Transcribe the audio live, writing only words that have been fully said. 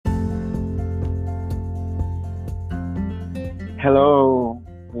Hello,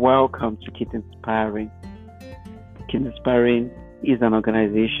 welcome to Kid Inspiring. Kid Inspiring is an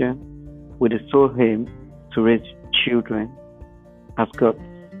organization with the sole aim to raise children as God.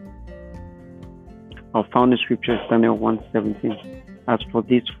 Our founding scripture is Daniel 1:17. As for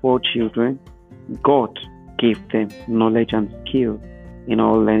these four children, God gave them knowledge and skill in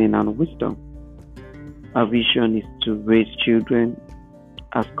all learning and wisdom. Our vision is to raise children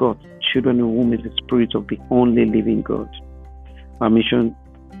as God, children in whom is the spirit of the only living God. Our mission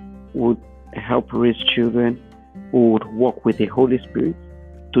would help raise children who would walk with the Holy Spirit,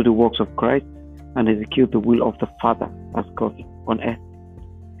 do the works of Christ, and execute the will of the Father as God on earth.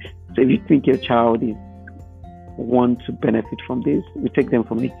 So if you think your child is want to benefit from this, we take them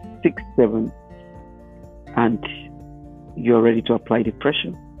from age 6, 7, and you're ready to apply the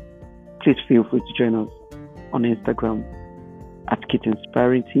pressure. Please feel free to join us on Instagram at Kid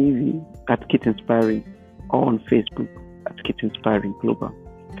Inspiring TV, at Kid Inspiring, or on Facebook at Kid Inspiring Global.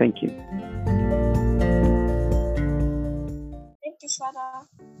 Thank you. Thank you, Father,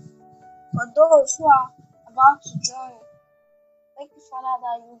 for those who are about to join. Thank you, Father,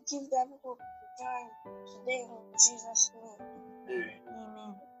 that you give them hope to join today in Jesus' name.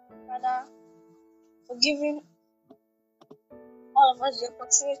 Amen. Father, for giving all of us the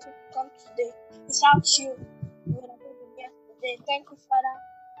opportunity to come today. Without you, we would have not been here today. Thank you, Father,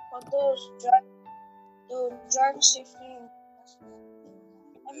 for those to join safely in Jesus' name.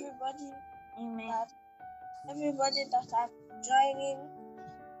 Everybody that are joining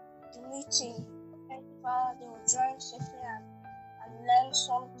the meeting, thank you, Father, they will join safely and learn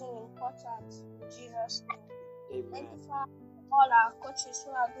something important in Jesus' name. Thank you, Father, for all our coaches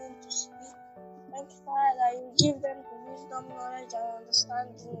who are going to speak. Thank you, Father, that you give them the wisdom, knowledge, and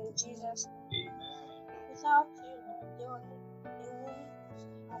understanding in Jesus' name. Without you, they wouldn't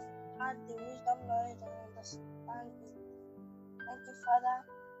have had the wisdom, knowledge, and understanding. Thank you, Father,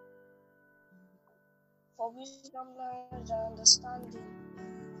 for wisdom, knowledge, and understanding.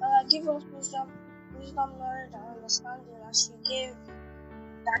 Father, give us wisdom, knowledge, and understanding as you gave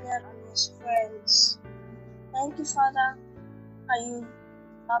Daniel and his friends. Thank you, Father, that you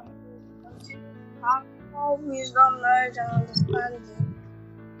have more wisdom, knowledge, and understanding.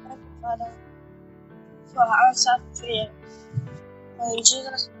 Thank you, Father, for answered prayer. And in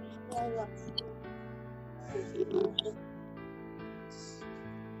Jesus' name,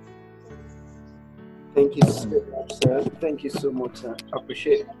 Thank you so much, sir. Thank you so much, sir.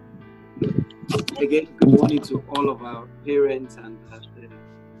 Appreciate it. Again, good morning to all of our parents and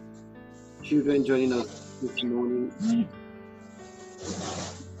children joining us this morning.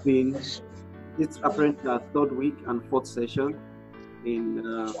 It's apparently our third week and fourth session in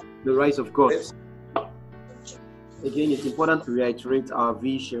the Rise of God. Again, it's important to reiterate our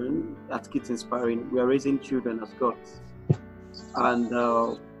vision at Kids Inspiring. We are raising children as gods. And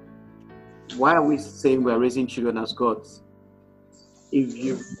why are we saying we are raising children as gods? If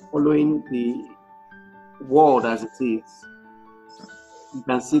you're following the world as it is, you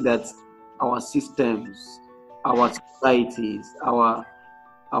can see that our systems, our societies, our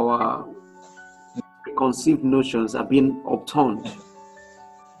preconceived notions are being upturned.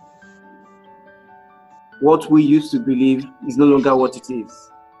 What we used to believe is no longer what it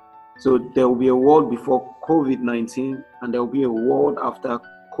is. So there will be a world before COVID-19 and there will be a world after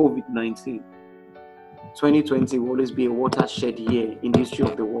COVID-19. 2020 will always be a watershed year in the history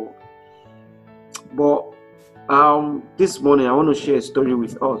of the world. But this morning I want to share a story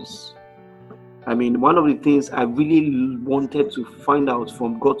with us. I mean, one of the things I really wanted to find out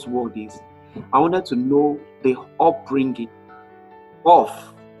from God's word is I wanted to know the upbringing of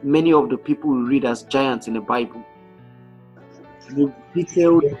many of the people we read as giants in the Bible. The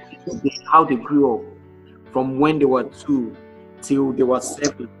detailed how they grew up from when they were 2 till they were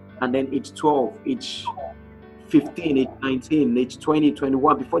 7, and then age 12, age 15, age 19, age 20,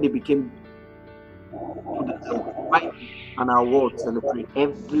 21, before they became and our world celebrate.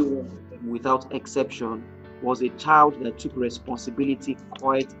 Everyone, without exception, was a child that took responsibility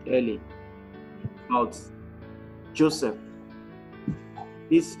quite early. About Joseph,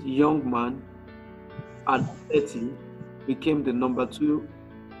 this young man at 30 became the number 2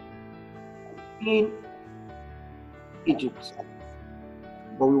 in Egypt.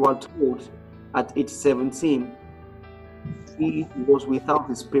 But we were told at age 17, he was without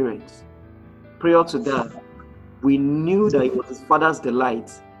his parents. Prior to that, we knew that it was his father's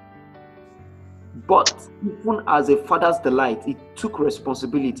delight. But even as a father's delight, he took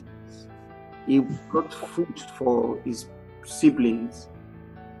responsibility. He brought food for his siblings.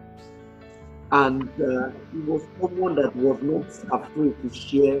 And he was someone that was not afraid to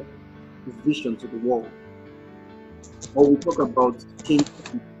share his vision to the world. or we talk about King,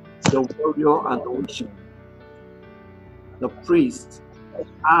 the warrior and the worshiper, the priest,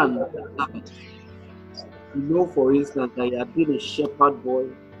 and the servant. You know, for instance, that he had been a shepherd boy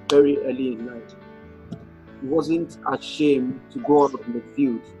very early in life. He wasn't ashamed to go out in the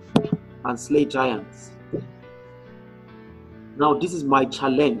field and slay giants. Now, this is my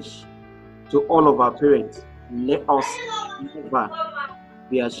challenge to all of our parents. Let us never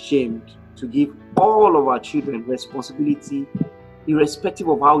be ashamed to give all of our children responsibility, irrespective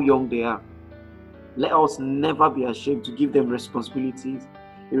of how young they are. Let us never be ashamed to give them responsibilities,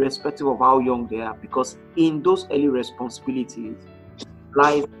 irrespective of how young they are, because in those early responsibilities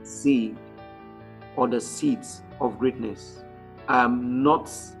lies the seed or the seeds of greatness. I am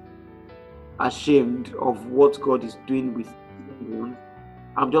not ashamed of what God is doing with everyone.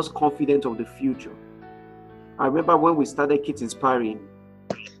 I'm just confident of the future. I remember when we started Kids Inspiring,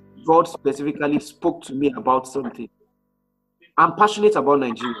 God specifically spoke to me about something. I'm passionate about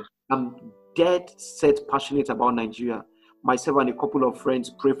Nigeria. I'm dead set passionate about Nigeria. Myself and a couple of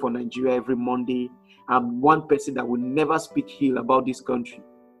friends pray for Nigeria every Monday. I'm one person that will never speak ill about this country.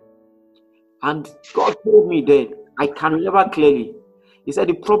 And God told me then, I can remember clearly, He said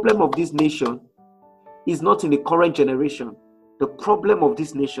the problem of this nation is not in the current generation. The problem of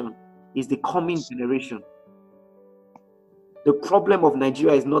this nation is the coming generation. The problem of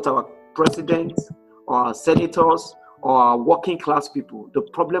Nigeria is not our president or our senators or our working class people. The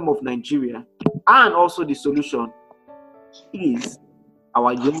problem of Nigeria, and also the solution, is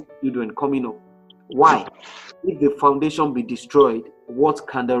our young children coming up. Why? If the foundation be destroyed, what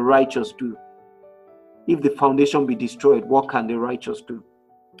can the righteous do? If the foundation be destroyed, what can the righteous do?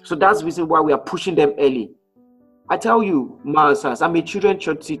 So that's the reason why we are pushing them early. I tell you, Masters, I'm a children's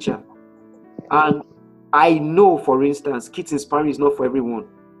church teacher. And I know, for instance, Kids Inspiring is not for everyone.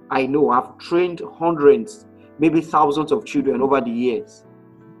 I know, I've trained hundreds, maybe thousands of children over the years.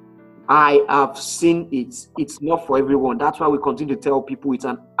 I have seen it. It's not for everyone. That's why we continue to tell people it's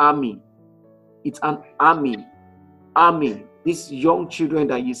an army. It's an army. Army. These young children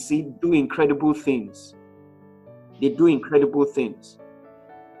that you see do incredible things. They do incredible things.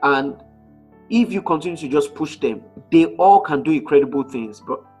 And if you continue to just push them, they all can do incredible things.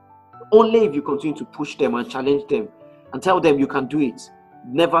 But only if you continue to push them and challenge them and tell them you can do it.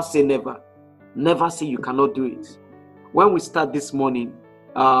 Never say never. Never say you cannot do it. When we start this morning,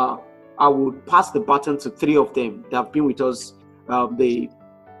 I will pass the baton to 3 of them that have been with us. The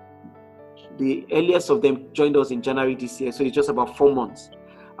earliest of them joined us in January this year, so it's just about 4 months.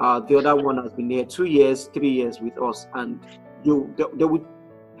 The other one has been there 2 years, 3 years with us, and they will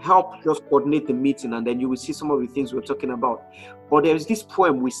help just coordinate the meeting, and then you will see some of the things we're talking about. But there is this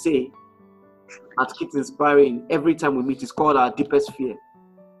poem we say at Kids Inspiring every time we meet. It's called Our Deepest Fear.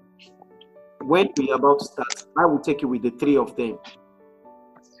 When we're about to start, I will take you with the 3 of them.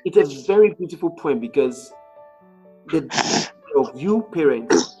 It's a very beautiful poem because the of you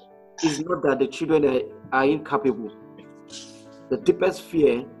parents is not that the children are incapable. The deepest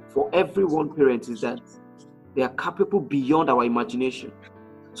fear for every one parent is that they are capable beyond our imagination.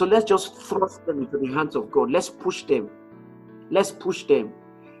 So let's just thrust them into the hands of God. Let's push them. Let's push them.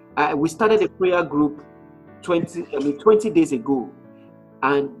 We started a prayer group 20 days ago,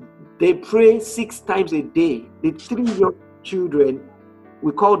 and they pray 6 times a day. The 3 young children,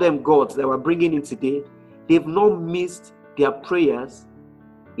 we call them gods that we're bringing in today, they've not missed their prayers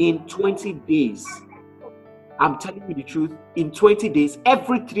in 20 days. I'm telling you the truth. In 20 days,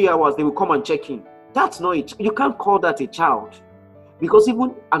 every 3 hours, they will come and check in. That's not it. You can't call that a child, because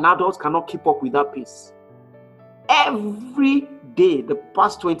even an adult cannot keep up with that pace. Every day, the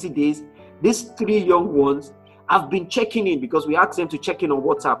past 20 days, these 3 young ones have been checking in, because we asked them to check in on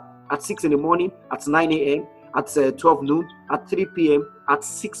WhatsApp at 6 in the morning, at 9 a.m., at 12 noon, at 3 p.m., at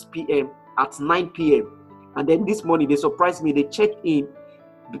 6 p.m., at 9 p.m. And then this morning, they surprised me. They checked in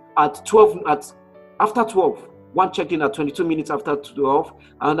at 12, after 12. One checked in at 22 minutes after 12.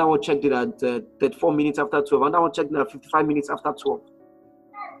 Another one checked in at 34 minutes after 12. Another one checked in at 55 minutes after 12.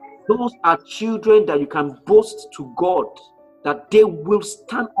 Those are children that you can boast to God that they will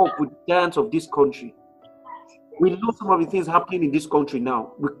stand up with the giants of this country. We know some of the things happening in this country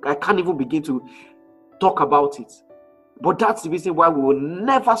now. I can't even begin to talk about it. But that's the reason why we will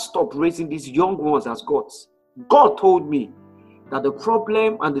never stop raising these young ones as gods. God told me that the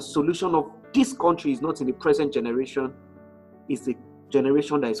problem and the solution of this country is not in the present generation, it's the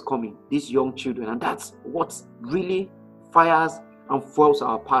generation that is coming, these young children. And that's what really fires and fuels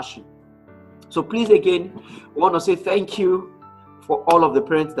our passion. So please, again, we want to say thank you for all of the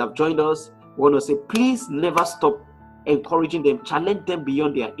parents that have joined us. We want to say, please never stop encouraging them, challenge them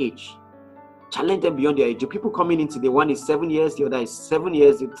beyond their age. Challenge them beyond their age. The people coming in today, one is 7 years, the other is 7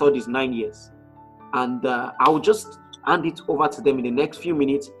 years, the third is 9 years. And I will just hand it over to them in the next few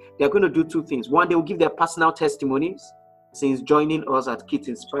minutes. They're going to do two things. One, they will give their personal testimonies since joining us at Kids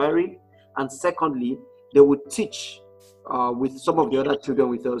Inspiring. And secondly, they will teach with some of the other children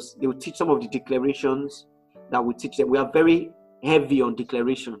with us. They will teach some of the declarations that we teach them. We are very heavy on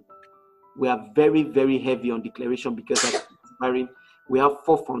declaration. We are very, very heavy on declaration because at Kids Inspiring, we have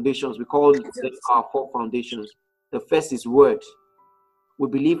 4 foundations. We call them our 4 foundations. The first is word. We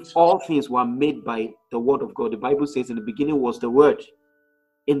believe all things were made by the word of God. The Bible says in the beginning was the word.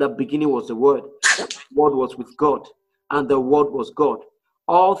 In the beginning was the word. The word was with God, and the word was God.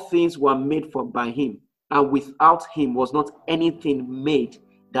 All things were made by him, and without him was not anything made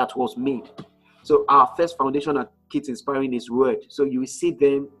that was made. So our first foundation at Kids Inspiring is word. So you will see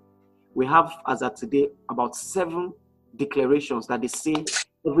them. We have, as at today, about 7 declarations that they say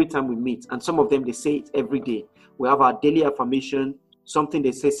every time we meet, and some of them they say it every day. We have our daily affirmation, something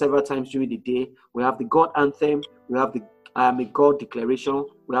they say several times during the day. We have the God anthem. We have the I am a God declaration.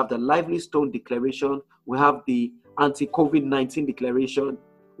 We have the Lively Stone declaration. We have the anti-COVID-19 declaration.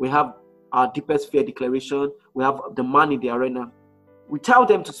 We have our deepest fear declaration. We have the man in the arena. We tell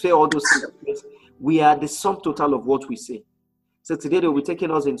them to say all those things. We are the sum total of what we say. So today they'll be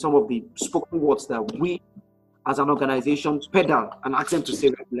taking us in some of the spoken words that we as an organization pedal and ask them to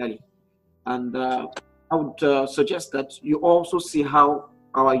say regularly. And I would suggest that you also see how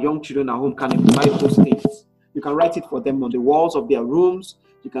our young children at home can imbibe those things. You can write it for them on the walls of their rooms.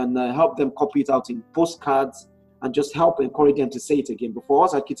 You can help them copy it out in postcards and just help encourage them to say it again. But for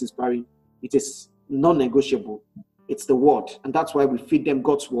us at Kids Inspiring, it is non-negotiable. It's the word. And that's why we feed them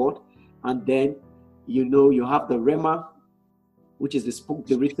God's word. And then, you have the Rhema, which is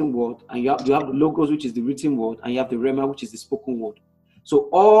the written word. And you have the Logos, which is the written word. And you have the Rhema, which is the spoken word. So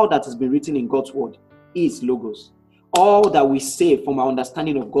all that has been written in God's word is Logos. All that we say from our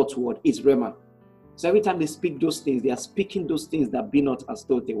understanding of God's word is Rhema. So every time they speak those things, they are speaking those things that be not as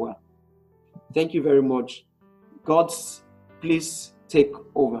though they were. Thank you very much. God's, please take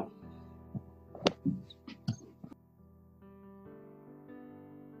over.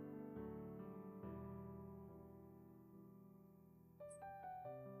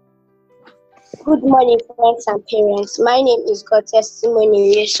 Good morning, friends and parents. My name is God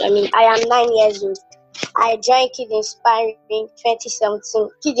Testimony Yeshami. I am 9 years old. I joined Kids Inspiring 2017.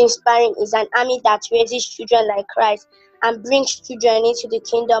 Kids Inspiring is an army that raises children like Christ and brings children into the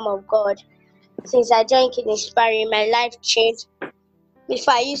kingdom of God. Since I joined Kids Inspiring, my life changed.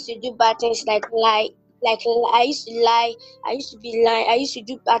 Before, I used to do bad things like lie. I used to lie. I used to be lying. I used to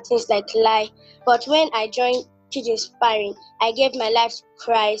do bad things like lie. But when I joined Kids Inspiring, I gave my life to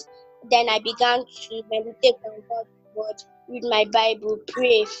Christ. Then I began to meditate on God's word, read my Bible,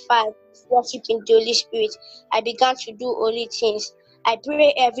 pray, fast, worship in the Holy Spirit. I began to do holy things. I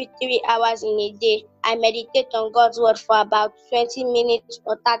pray every 3 hours in a day. I meditate on God's word for about 20 minutes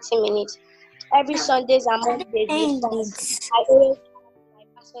or 30 minutes. Every Sundays and Mondays, I always have my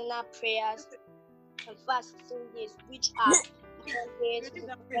personal prayers and fasting days, which are Mondays,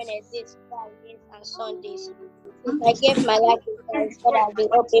 Wednesdays, Fridays, and Sundays. Since I gave my life to Christ, God has been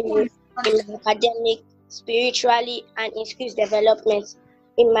helping me in my academic, spiritually, and in skills development.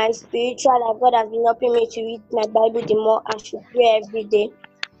 In my spiritual life, God has been helping me to read my Bible the more and to pray every day.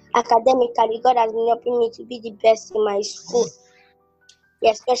 Academically, God has been helping me to be the best in my school,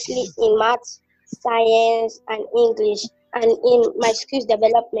 especially in math, science, and English. And in my skills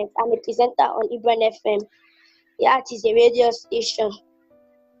development, I'm a presenter on Ibran FM. The art is a radio station.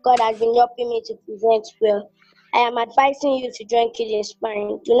 God has been helping me to present well. I am advising you to join Kids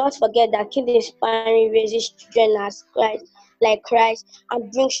Inspiring. Do not forget that Kids Inspiring raises children like Christ,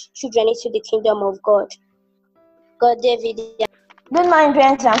 and brings children into the kingdom of God. God David. Good morning,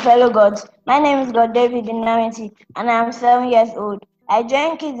 parents and fellow gods. My name is God David Dinamiti, and I am 7 years old. I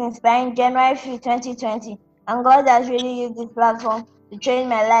joined Kids Inspiring January 5, 2020, and God has really used this platform to change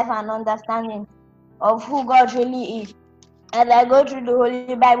my life and understanding of who God really is. As I go through the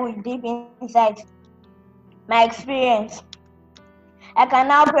Holy Bible with deep insight, my experience, I can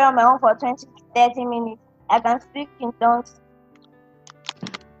now pray on my own for 20 to 30 minutes. I can speak in tongues.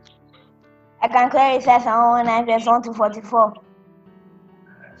 I can clear recite Psalm 109 verse 1 to 44.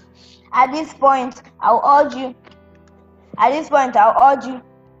 At this point, I'll urge you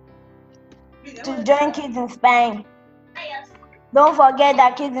to join Kids Inspiring. Don't forget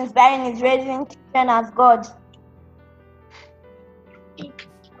that Kids Inspiring is raising children as God.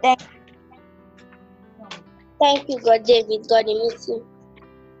 Thank you, God David. God meet you.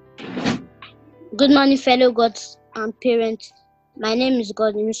 Good morning, fellow gods and parents. My name is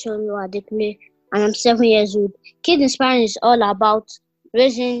Godinusolu Adekule, and I'm 7 years old. Kids Inspiring is all about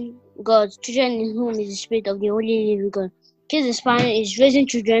raising God's children in whom is the Spirit of the Holy Living God. Kids Inspiring is raising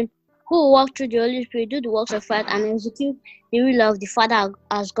children who will walk through the Holy Spirit, do the works of right, and execute the will of the Father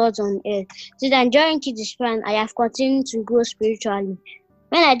as gods on earth. Since I joined Kids Inspiring, I have continued to grow spiritually.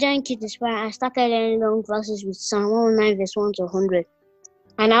 When I joined Kids Inspiring, I started learning long verses with Psalm 109, verse 1 to 100.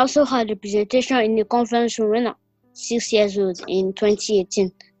 And I also had a presentation in the conference room when I was 6 years old in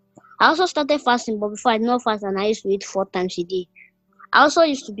 2018. I also started fasting, but before I did not fast, and I used to eat 4 times a day. I also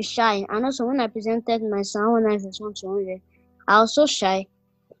used to be shy, and also when I presented my Psalm 109 verse 1 to 100, I was so shy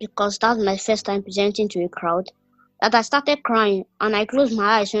because that was my first time presenting to a crowd that I started crying and I closed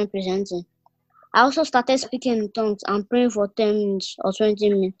my eyes when presenting. I also started speaking in tongues and praying for 10 minutes or 20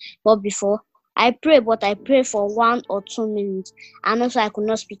 minutes, but before I prayed for 1 or 2 minutes, and also I could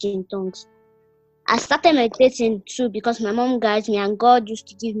not speak in tongues. I started meditating too because my mom guides me and God used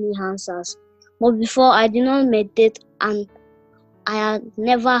to give me answers. But before I did not meditate and I had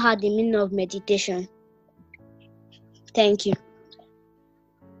never had the meaning of meditation. Thank you.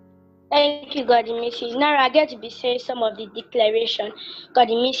 Thank you, Godimisi. Now I get to be saying some of the declaration.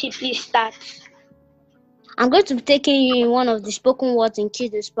 Godimisi, please start. I'm going to be taking you in one of the spoken words in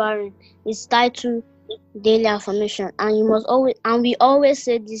Kids Inspiring. It's titled Daily Affirmation, and we always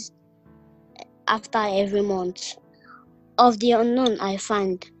say this after every month. Of the unknown I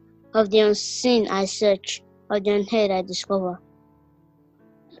find, of the unseen I search, of the unheard I discover.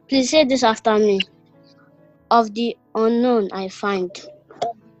 Please say this after me. Of the unknown I find.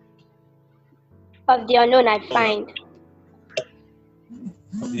 Of the unknown I find.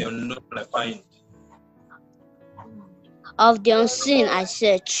 Of the unknown I find. Of the unseen I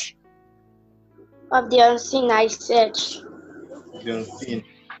search. Of the unseen I search. Of the unseen.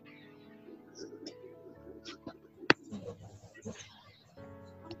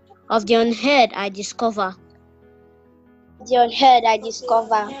 Of the unheard I discover. The unheard I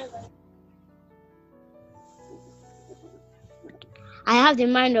discover. I have the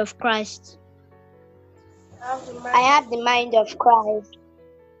mind of Christ. I have the mind of Christ.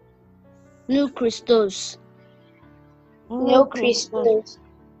 No Christos. No Christos.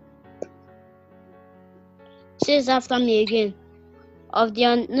 Says after me again. Of the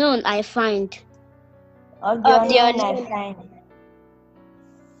unknown I find. Of the unknown I find.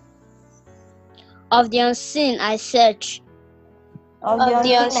 Of the unseen I search. Of the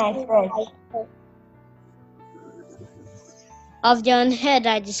unseen I search. Of the unheard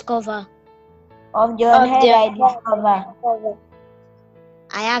I discover. Of the unheard I discover.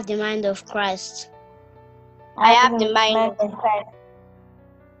 I have the mind of Christ. I have the mind of Christ.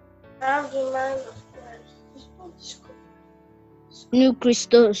 I have the mind of Christ. New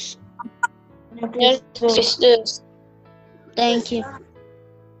Christos. No Christos. Thank you.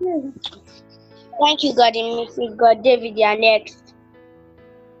 Thank you, Godimisi. God David, you are next.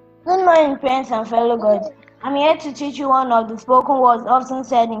 Good morning, parents and fellow gods. I'm here to teach you one of the spoken words often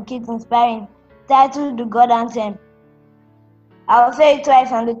said in Kids Inspiring, titled The God Anthem. I will say it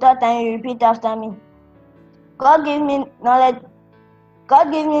twice, and the third time you repeat after me. God give me knowledge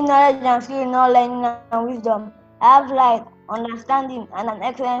and skill in all learning and wisdom. I have light, understanding, and an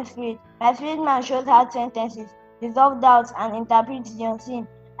excellent spirit. My spirit man shows hard sentences, dissolve doubts, and interprets the unseen.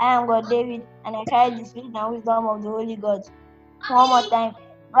 I am God David, and I carry the spirit and wisdom of the Holy God. One more time.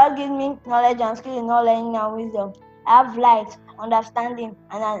 God gives me knowledge and skill in all learning and wisdom. I have light, understanding,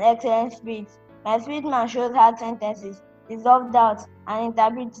 and an excellent spirit. My spirit man shows hard sentences, dissolve doubts, and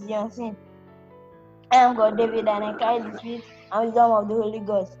interprets the unseen. I am God David, and I carry the spirit and wisdom of the Holy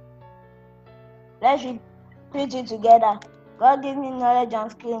Ghost. Let's repeat it together. God gives me knowledge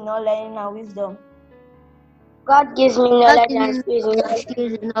and skill in all learning and wisdom. God gives me knowledge and skills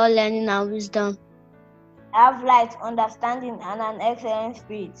in all learning and wisdom. I have light, understanding, and an excellent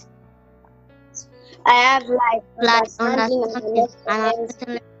spirit. I have light, understanding, and an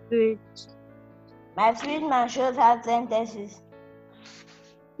excellent spirit. My spirit man shows hard sentences.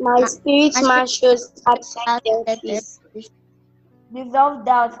 My spirit man shows hard sentences. Dissolve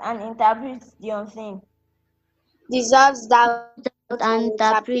doubts and interprets the unseen. Dissolves doubt and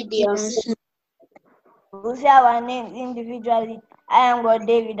interprets the unseen. We say our names individually. I am God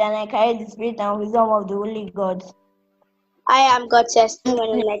David, and I carry the spirit and wisdom of the Holy God. I am God's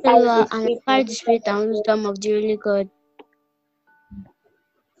testimony, and I carry the spirit and wisdom of the Holy God.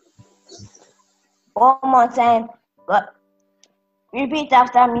 One more time. God. Repeat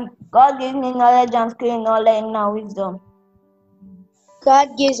after me. God gives me knowledge and skill in all learning and wisdom.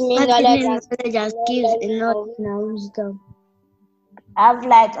 God gives me knowledge and skills in all learning and wisdom. I have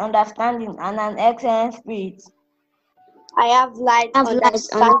light, understanding, and an excellent spirit. I have light, Have light,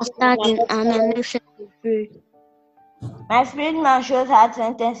 understanding, understanding, and and emotion in the spirit. My spirit man shows hard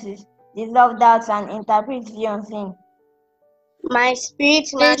sentences, dissolve doubts, and interprets the unseen. my spirit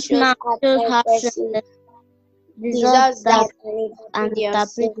man Spirit shows man heart shows heart sentences, sentences, dissolve dissolves doubt, doubt, and and interprets the interpret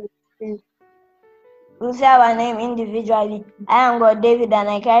unseen. the spirit. We say our name individually. I am God David, and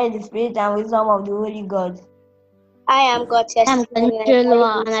I carry the spirit and wisdom of the Holy God. I am God I am testimony, and I Daniel,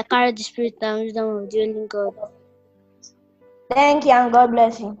 carry and I this. carry the spirit and wisdom of the only God. Thank you and God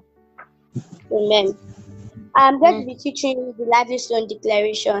bless you. Amen. I am going to Amen. be teaching you the Livingstone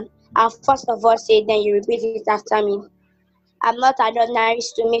Declaration. I'll first of all say, then you repeat it after me. I'm not an ordinary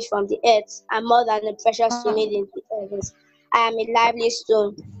stone made from the earth. I'm more than a precious stone made in the heavens. I am a lively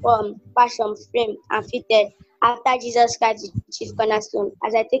stone, fashioned, framed, and fitted after Jesus Christ, the chief cornerstone.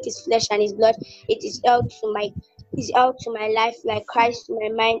 As I take his flesh and his blood, it is held to my life like Christ to my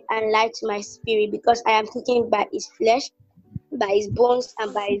mind and life to my spirit, because I am quickened by his flesh, by his bones,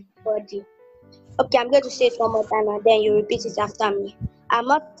 and by his body. Okay, I'm going to say it one more time and then you repeat it after me. I'm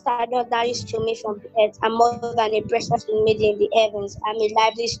not an ordinary stone made from the earth. I'm more than a precious stone made in the heavens. I'm a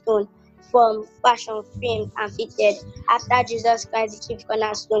lively stone, formed, fashioned, framed, and fitted after Jesus Christ, the chief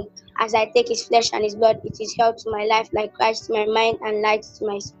cornerstone. As I take his flesh and his blood, it is held to my life like Christ to my mind and light to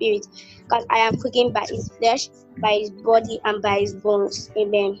my spirit, because I am quickened by his flesh, by his body, and by his bones.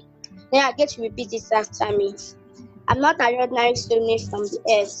 Amen. Then I get to repeat it after me. I'm not an ordinary stone made from the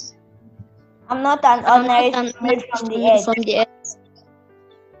earth. I'm not an I'm not ordinary an stone made from stone the made earth. from the earth.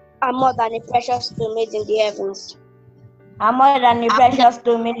 I'm more than a precious stone made in the heavens. I'm more than a precious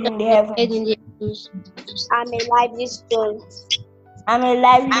stone made in the Made heavens. in the heavens. I'm a lively stone, I'm a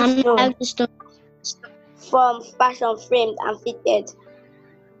lively I'm stone, like the stone, formed, fashioned, framed, and fitted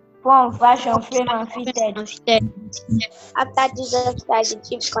formed, fashioned, framed, and fitted and fitted after Jesus Christ, the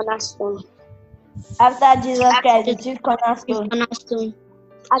chief cornerstone. after Jesus Christ, the the chief chief cornerstone. cornerstone.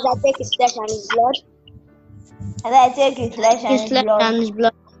 As I take his flesh and his blood, As I take his flesh His and his flesh blood, and his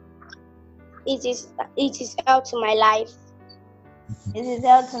blood. it is held to my life, it is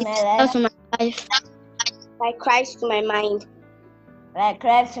held to my life, Also my life, like Christ to my mind, like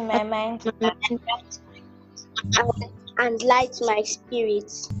Christ in my mind, my mind, and light to my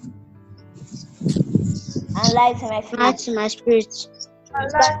spirit. and light in my light spirit. to my spirit.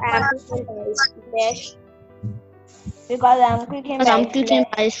 Because I am quickened by his flesh, Because I'm quickened Because by I'm his quickened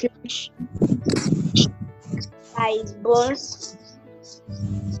flesh, by his flesh, by his bones,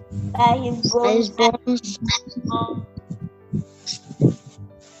 by his by his bones, bones,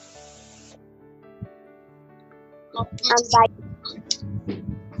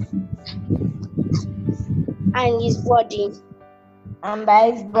 and his body. and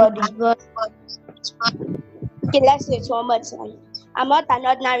by his and body. his body. Okay, let's do it one more time. I'm not an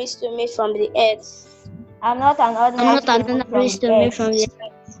ordinary stone made from the earth. I'm not an I'm ordinary not an stone made ordinary from stone the made earth. from the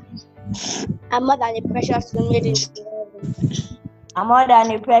earth. I'm more than a precious stone made in the heavens. I'm more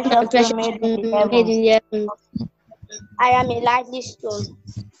than a I'm precious not a precious stone made stone in the made heavens. in the heavens. I am a lively stone,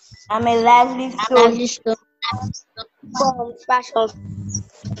 I'm a lively stone, Lively stone, formed, fashioned,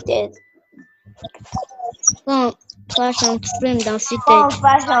 fitted formed, fashioned, framed, and fitted. formed,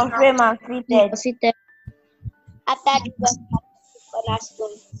 fashioned, framed, and fitted Fitted after Jesus Christ, the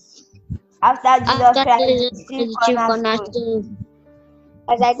cornerstone. after Jesus after Christ, Jesus the Christ, chief the chief cornerstone. cornerstone.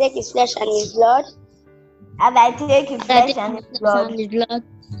 As I take his flesh and his blood, As I take his I flesh take and his his flesh blood, and his blood.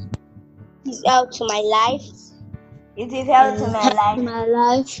 is held to my life, it is held to Is my held to life, my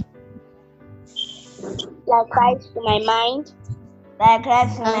life, like Christ to my mind, like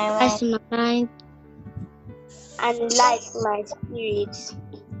Christ in and my Christ mind, to my mind, and light to my spirit.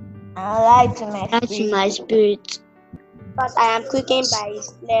 and light to my light to my spirit. spirit. Because I am quickened by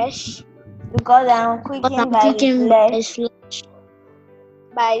his flesh, Because I am But quickened I'm by his quickened by flesh, his flesh,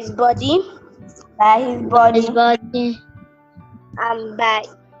 by his body, by his by his body, body, and by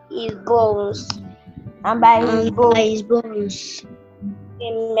his bones. and by his and by bones. his bones.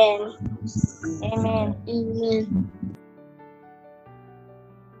 Amen. Amen. Amen.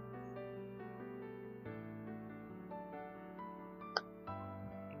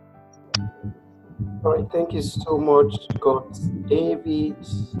 All right, thank you so much, God David,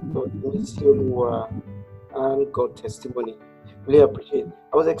 God Oluwa, and God Testimony. Really appreciate it.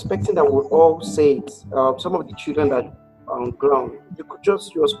 I was expecting that we'll all say it. Some of the children that are on ground,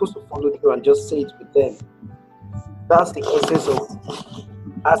 you're supposed to follow through and just say it with them. That's the essence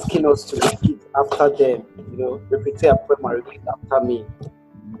of asking us to repeat after them. Repeat repeat after me.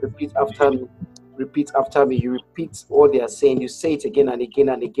 Repeat after me. Repeat after me. You repeat what they are saying. You say it again and again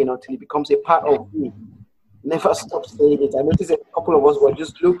and again until it becomes a part of you. Never stop saying it. I noticed a couple of us were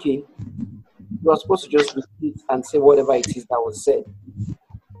just looking You are supposed to just repeat and say whatever it is that was said.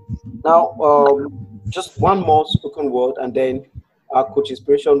 Now, just one more spoken word, and then our Coach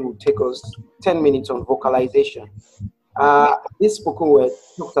Inspiration will take us 10 minutes on vocalization. This spoken word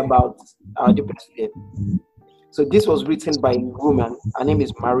talks about deepest fear. So this was written by a woman. Her name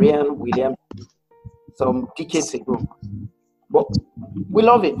is Marianne Williams, some decades ago. But we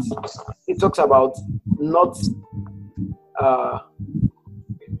love it. It talks about not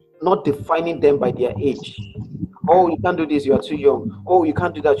defining them by their age. Oh, you can't do this, you are too young. Oh, you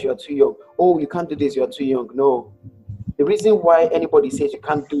can't do that, you are too young. Oh, you can't do this, you are too young. No. The reason why anybody says you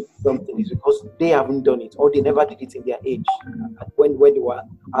can't do something is because they haven't done it, or they never did it in their age, when they were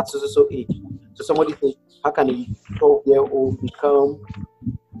at so age. So somebody says, how can a 12-year-old become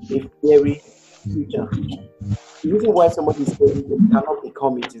a fairy creature? The reason why somebody is saying they cannot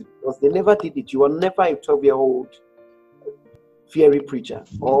become it is because they never did it. You are never a 12-year-old fairy preacher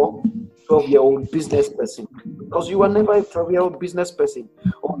or 12-year-old business person, because you are never a 12-year-old business person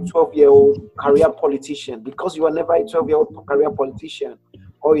or 12-year-old career politician, because you are never a 12-year-old career politician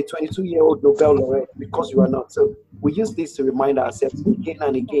or a 22-year-old Nobel laureate, because you are not. So we use this to remind ourselves again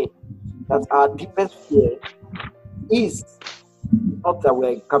and again that our deepest fear is not that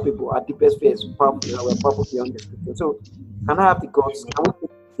we're incapable. Our deepest fear is powerful, we're powerful beyond description. So can I have the gods? Can we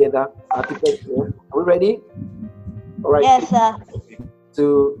put together our deepest fear? Are we ready? All right. Yes, sir.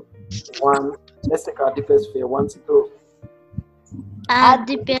 2, 1. Let's take our deepest fear. 1, 2, 3. Our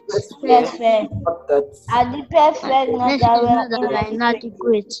deepest fear. Not that. Our deepest fear is not that we are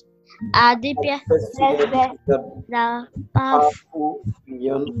inadequate. Our deepest fear the Powerful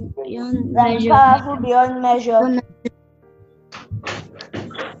beyond measure.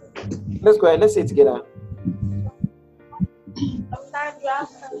 Let's go ahead. Let's say it together. Sometimes you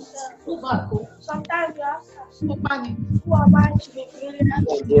ask yourself, who am I to be brilliant,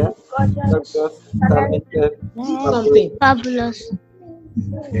 Yeah. gorgeous, something fabulous.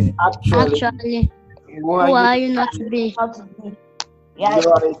 Actually, who are you not to be? You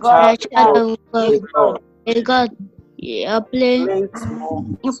are a child of God. A God. A plane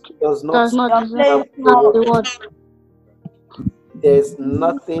does not not deserve the word. There's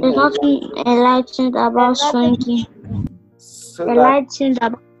nothing enlightened about shrinking.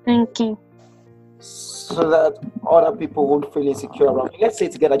 so that other people won't feel insecure around you. Let's say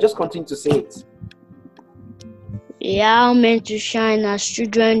it together. Just continue to say it. We are meant to shine as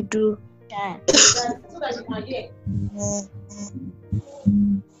children do.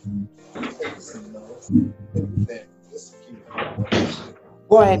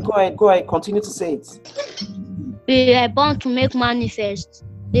 Go ahead. Continue to say it. We are born to make manifest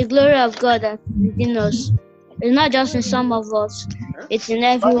the glory of God that's within us. It's not just in some of us, it's in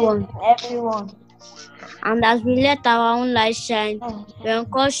everyone. And as we let our own light shine, we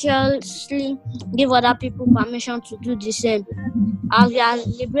unconsciously give other people permission to do the same. As we are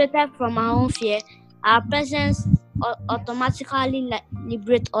liberated from our own fear, our presence automatically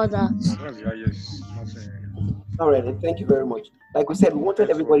liberate others. All right, thank you very much. Like we said, we wanted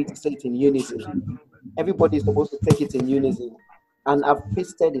everybody to say it in unison. Everybody is supposed to take it in unison. And I've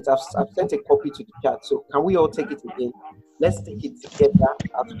pasted it. I've sent a copy to the chat. So can we all take it again? Let's take it together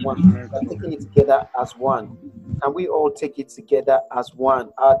as one. We're taking it together as one. Can we all take it together as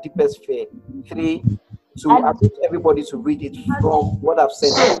one? Our deepest fear. 3, 2. I want everybody to read it from what I've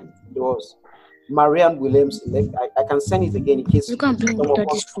sent to us. Marianne Williams. I can send it again in case You can bring some of it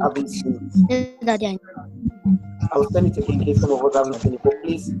us haven't seen it. I'll send it again in case some of us haven't seen it. But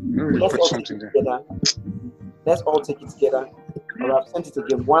please, let's all take it together. Let's all take it together. Or I've sent it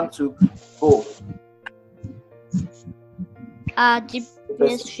again. 1, 2, go. Our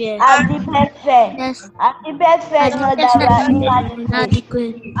deepest fear. Our deepest fear. Yes. Our deepest fear is not that we are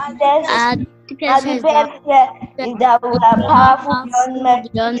inadequate. Our deepest fear is that we are powerful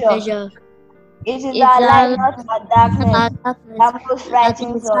beyond measure. It is our light, not our darkness, that most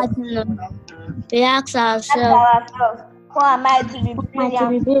frightens us. We ask ourselves, who am I to be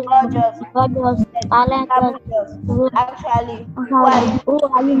brilliant, gorgeous, talented? Actually, who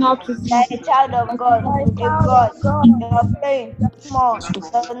are you not to be? A child of God, a God. You are playing small,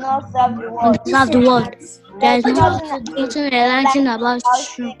 does not serve the world. There is nothing enlightening about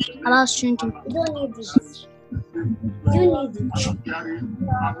shrinking. You don't need this. You need it.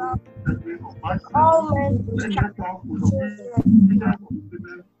 All men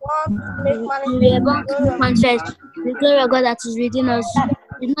We are born to manifest the glory of God that is within us.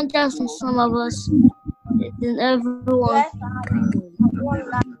 It's not just in some of us, it's in everyone.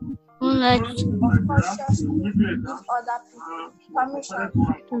 One Right. unconsciously give other people permission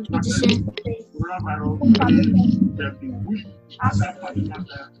To be the same. to pay. We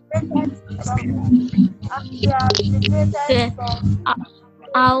are liberated Fear. from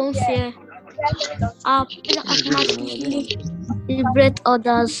Our fear. fear. Fear Our fear automatically liberate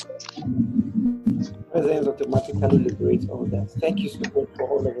others. Presence automatically liberates others. Thank you so much for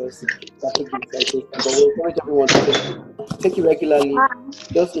all of us that take the invitation. But we encourage everyone to take it regularly.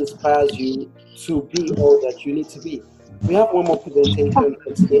 Just inspires you to be all that you need to be. We have one more presentation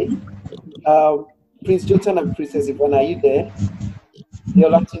for today. Prince Jotan and Princess Yvonne, are you there?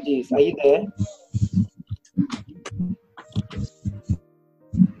 Yolatidis, are you there?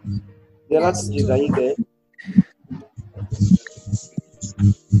 Yolatidis, are you there?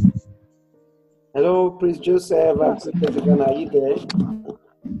 Hello, Prince Joseph and Princess Yvonne, are you there?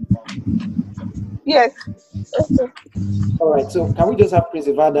 Yes. All right, so can we just have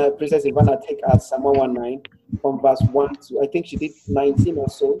Princess Ivana take us Psalm 119 from verse 1 to, I think she did 19 or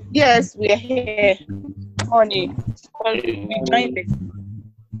so. Yes, we are here. Morning. All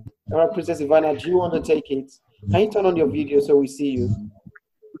right, Princess Ivana, do you want to take it? Can you turn on your video so we see you?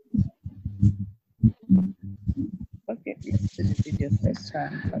 Okay, let's do the video first.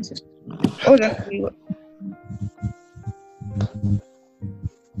 Hold on.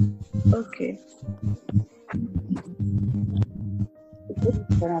 Okay.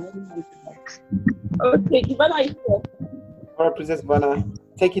 Okay, Ivana is here. All right, Princess Ivana,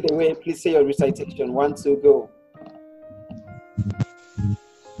 take it away. Please say your recitation. 1, 2, go.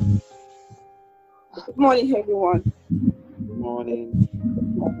 Good morning, everyone. Good morning.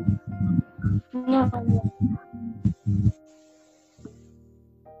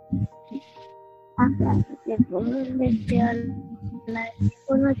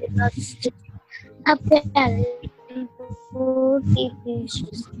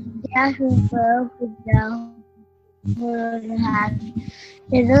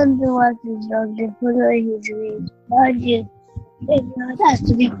 They don't do what is wrong, they follow his ways. But you, God has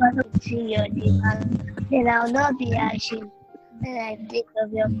to be part of your demand. Then I will not be ashamed when I think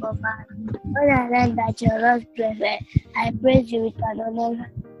of your command. When I learn that your Lord's perfect, I praise you with an honest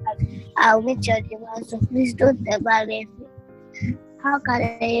heart. I'll meet your demands, so please don't ever leave me. How can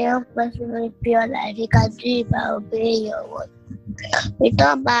a young person live pure life? He can do it by obeying your word. With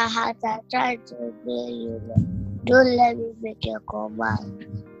all my heart, I try to obey you, Lord. Don't let me break your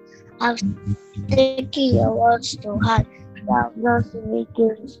command. I've taken your words to heart. Thou not to make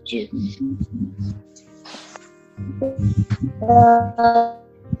you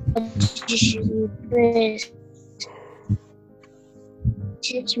you should be praised.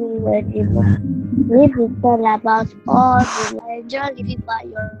 Teach me where you are. Live with all about all the I enjoy living by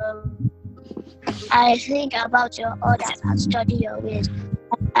your love. I think about your orders and study your ways.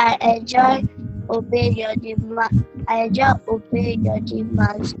 I enjoy obeying your demands. And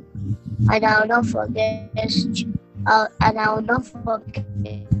I will not forget you. And I will not forget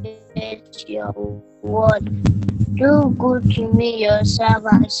your word. Do good to me, your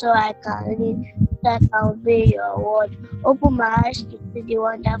servant, so I can live, that I obey your word. Open my eyes to see the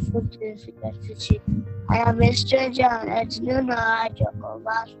wonderful things you can teach. I am a stranger on earth, do not hide your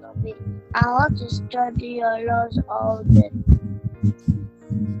commands from me. I want to study your laws all day.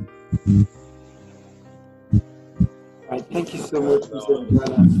 Right, thank you so much, Mr.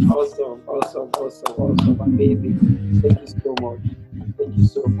 Ghana. Awesome, amazing. Thank you so much.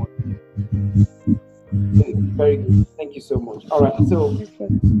 Very good. Thank you so much. All right, so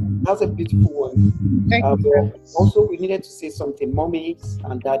that's a beautiful one. Also, we needed to say something, mommies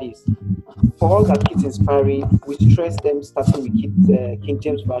and daddies. For all our kids inspiring, we stress them starting with King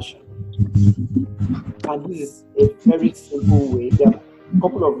James Version. And this is a very simple way. There are a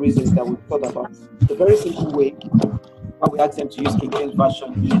couple of reasons that we thought about. The very simple way why we ask them to use King James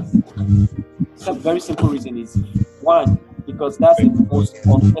Version is, a very simple reason is, one, because that's the most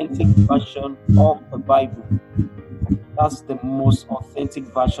authentic version of the Bible. That's the most authentic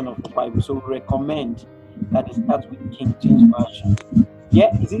version of the Bible. So we recommend that it starts with King James Version. Yeah,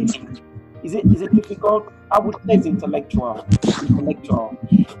 is it difficult? I would say it's intellectual.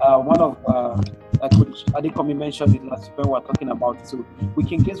 One of Coach Adekomi mentioned it last when we were talking about it. So with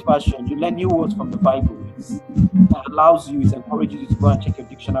King James Version, you learn new words from the Bible. It allows you, it encourages you to go and check your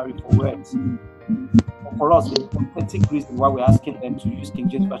dictionary for words. But for us, the authentic reason why we're asking them to use King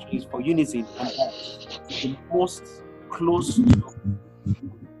James Version is for unison, and the most close to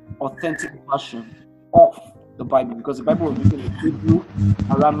authentic version of the Bible, because the Bible was written in Hebrew,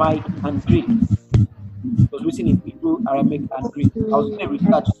 Aramaic, and Greek. It was written in Hebrew, Aramaic, and Greek. I was doing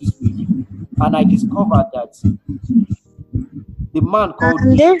research this week, and I discovered that The man called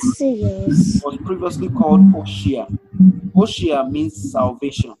was previously called Oshia. Oshia means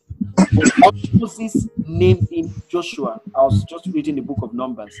salvation. But Moses named him Joshua. I was just reading the book of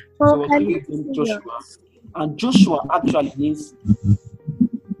Numbers. So he was named Joshua. And Joshua actually means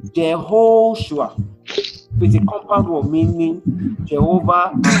Jehoshua. It's a compound word meaning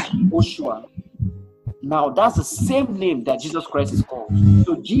Jehovah and Joshua. Now, that's the same name that Jesus Christ is called.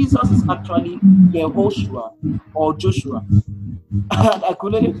 So Jesus is actually Yehoshua or Joshua. And I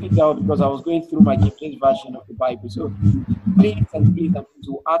couldn't even figure out because I was going through my King James version of the Bible. So please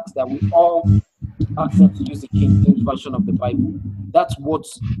to ask that we all accept to use the King James version of the Bible. That's what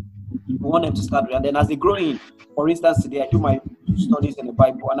we want them to start with. And then as they grow in, for instance, today I do my studies in the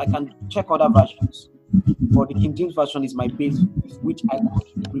Bible and I can check other versions. But the King James version is my base with which I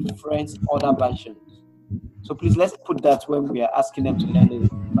could reference other versions. So please, let's put that when we are asking them to learn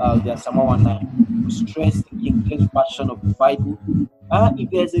their Psalm 119. Stress the King James version of the Bible. If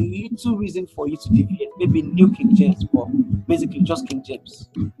there's a little reason for you to deviate, maybe New King James, but basically just King James.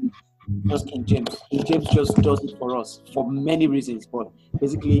 Just King James. King James just does it for us for many reasons, but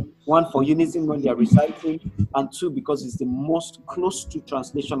basically, one, for unison when they are reciting, and two, because it's the most close to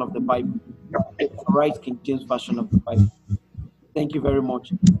translation of the Bible. It's the right King James version of the Bible. Thank you very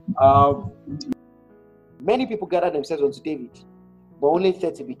much. Many people gathered themselves unto David, but only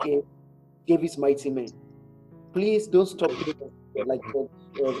 30 became David's mighty men. Please don't stop like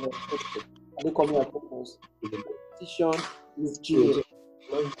they call me a focus. Repetition is genius.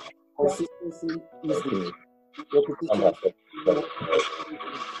 Consistency is the repetition.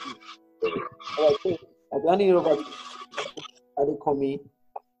 I'll be handing it over to Adekomi. It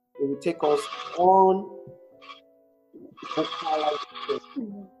will take us on.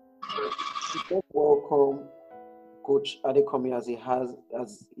 Welcome Coach Adekomi as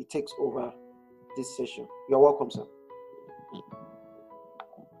he takes over this session. You're welcome, sir.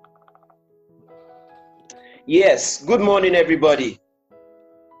 Yes, good morning, everybody.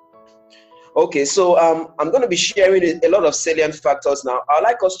 Okay, so I'm going to be sharing a lot of salient factors now. I'd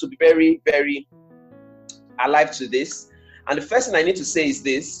like us to be very, very alive to this. And the first thing I need to say is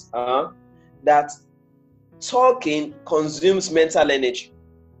this, that talking consumes mental energy.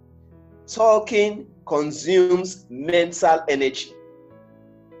 Talking consumes mental energy.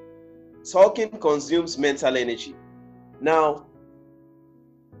 Talking consumes mental energy. Now,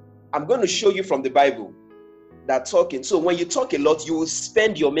 I'm going to show you from the Bible that talking, so when you talk a lot, you will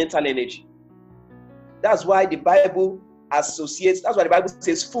spend your mental energy. That's why the Bible associates, that's why the Bible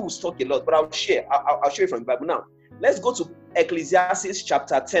says fools talk a lot, but I'll show you from the Bible. Now, let's go to Ecclesiastes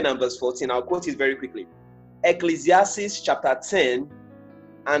chapter 10 and verse 14. I'll quote it very quickly. Ecclesiastes chapter 10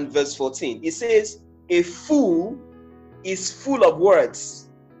 and verse 14. It says, a fool is full of words.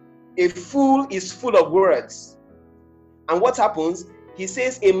 A fool is full of words. And what happens? He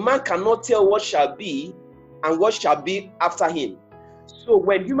says, a man cannot tell what shall be and what shall be after him. So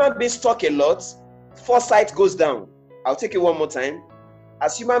when human beings talk a lot, foresight goes down. I'll take it one more time.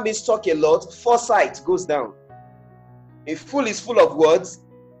 As human beings talk a lot, foresight goes down. A fool is full of words.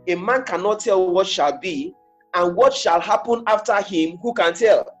 A man cannot tell what shall be and what shall happen after him. Who can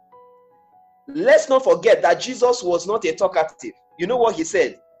tell? Let's not forget that Jesus was not a talkative. You know what he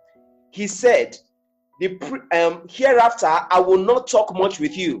said? He said, hereafter I will not talk much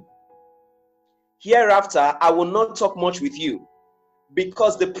with you. Hereafter I will not talk much with you,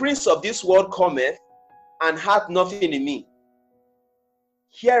 because the prince of this world cometh and hath nothing in me.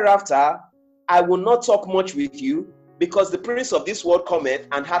 Hereafter I will not talk much with you, because the prince of this world cometh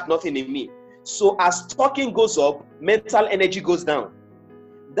and hath nothing in me. So as talking goes up, mental energy goes down.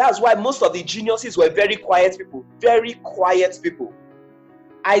 That's why most of the geniuses were very quiet people. Very quiet people.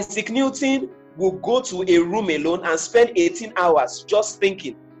 Isaac Newton will go to a room alone and spend 18 hours just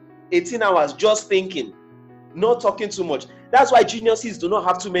thinking. 18 hours just thinking. Not talking too much. That's why geniuses do not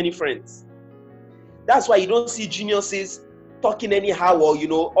have too many friends. That's why you don't see geniuses talking anyhow or,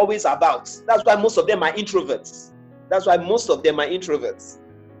 always about. That's why most of them are introverts. That's why most of them are introverts.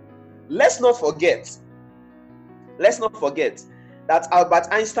 Let's not forget that Albert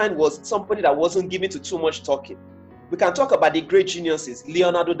Einstein was somebody that wasn't given to too much talking. We can talk about the great geniuses,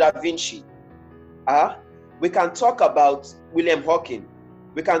 Leonardo da Vinci. We can talk about William Hawking.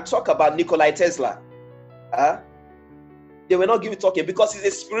 We can talk about Nikola Tesla. They were not given talking because it's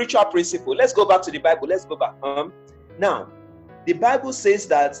a spiritual principle. Let's go back to the Bible. Let's go back. Now, the Bible says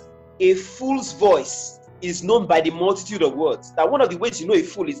that a fool's voice is known by the multitude of words. That one of the ways you know a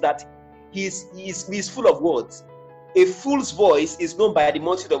fool is that he's full of words. A fool's voice is known by the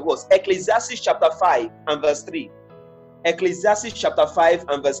multitude of words. Ecclesiastes chapter 5 and verse 3. Ecclesiastes chapter 5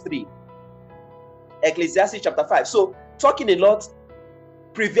 and verse 3. Ecclesiastes chapter 5. So talking a lot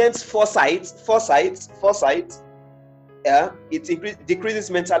prevents foresight. It decreases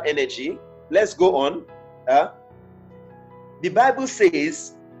mental energy. Let's go on. The Bible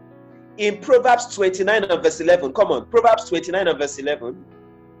says in Proverbs 29 and verse 11, come on, Proverbs 29 and verse 11,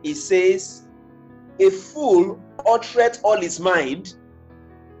 it says, a fool uttereth all his mind,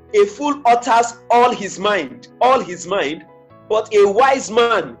 a fool utters all his mind, but a wise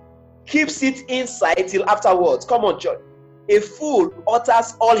man keeps it inside till afterwards. Come on, church. A fool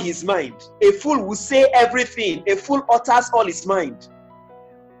utters all his mind. A fool will say everything. A fool utters all his mind.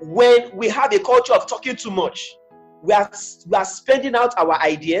 When we have a culture of talking too much, we are spending out our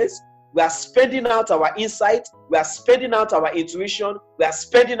ideas, we are spending out our insight, we are spending out our intuition, we are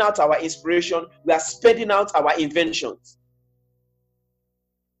spending out our inspiration, we are spending out our inventions.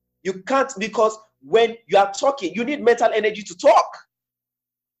 You can't, because when you are talking, you need mental energy to talk.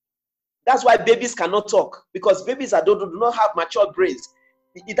 That's why babies cannot talk, because babies do not have mature brains.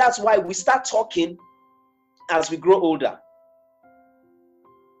 That's why we start talking as we grow older.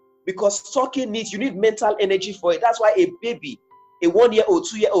 Because talking you need mental energy for it. That's why a baby, a 1-year-old,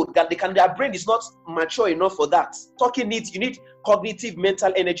 2-year-old, their brain is not mature enough for that. You need cognitive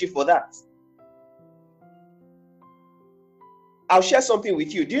mental energy for that. I'll share something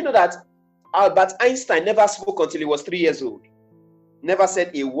with you. Do you know that Albert Einstein never spoke until he was 3 years old? Never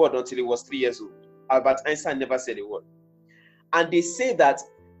said a word until he was 3 years old. Albert Einstein never said a word. And they say that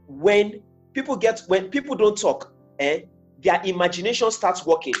when people don't talk, their imagination starts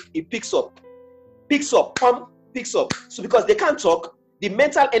working. It picks up. So because they can't talk, the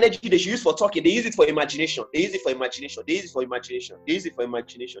mental energy they should use for talking, they use it for imagination. They use it for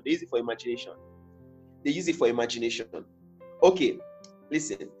Okay,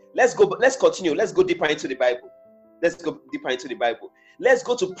 listen. Let's continue. Let's go deeper into the Bible. Let's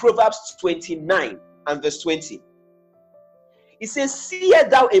go to Proverbs 29 and verse 20. It says, seest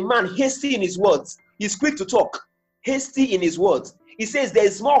thou a man hasty in his words? He's quick to talk. Hasty in his words. He says there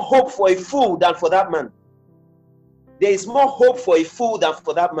is more hope for a fool than for that man. There is more hope for a fool than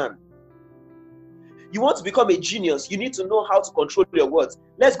for that man. You want to become a genius, you need to know how to control your words.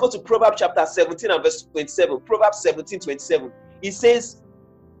 Let's go to Proverbs chapter 17 and verse 27. Proverbs 17:27. It says,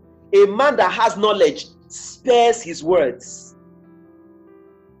 a man that has knowledge spares his words.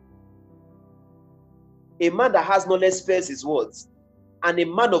 A man that has knowledge spares his words. And a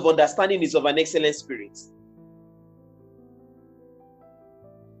man of understanding is of an excellent spirit.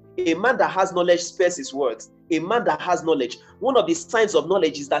 A man that has knowledge spares his words. A man that has knowledge. One of the signs of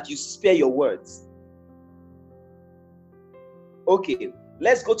knowledge is that you spare your words. Okay,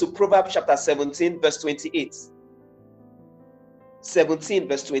 let's go to Proverbs chapter 17, verse 28. 17,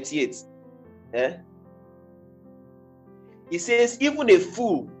 verse 28. It says, even a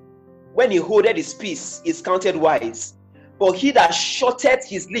fool, when he holdeth his peace, is counted wise. But he that shutteth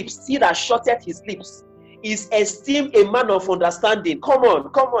his lips, is esteemed a man of understanding. Come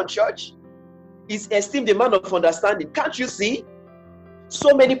on, church. Is esteemed a man of understanding. Can't you see?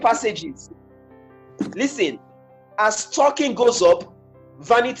 So many passages. Listen, as talking goes up,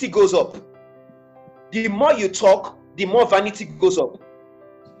 vanity goes up. The more you talk, the more vanity goes up.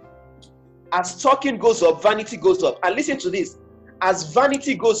 As talking goes up, vanity goes up. And listen to this. As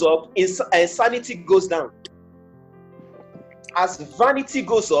vanity goes up, sanity goes down. As vanity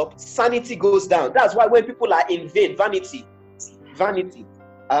goes up, sanity goes down. That's why when people are in vain, vanity.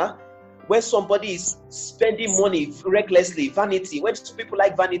 When somebody is spending money recklessly, vanity. When people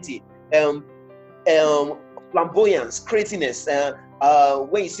like vanity, flamboyance, craziness.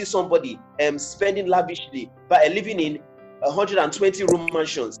 When you see somebody spending lavishly, but living in 120-room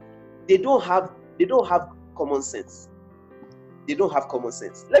mansions, they don't have common sense. They don't have common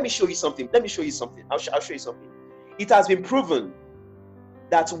sense. Let me show you something. I'll show you something. It has been proven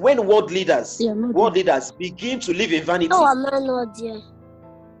that when world leaders begin to live in vanity,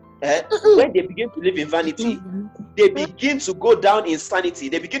 when they begin to live in vanity, they begin to go down in sanity.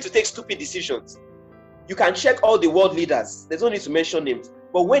 They begin to take stupid decisions. You can check all the world leaders. There's no need to mention names.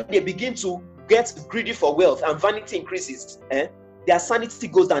 But when they begin to get greedy for wealth and vanity increases, their sanity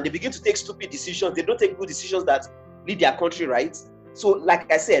goes down. They begin to take stupid decisions. They don't take good decisions that lead their country right. So,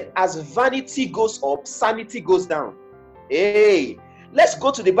 like I said, as vanity goes up, sanity goes down. Hey, let's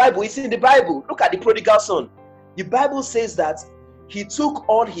go to the Bible. It's in the Bible. Look at the prodigal son. The Bible says that he took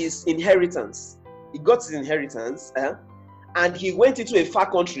all his inheritance. He got his inheritance, and he went into a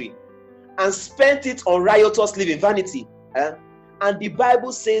far country and spent it on riotous living, vanity. And the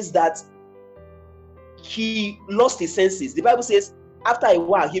Bible says that he lost his senses. The Bible says after a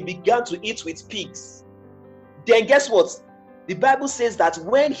while, he began to eat with pigs. Then guess what? The Bible says that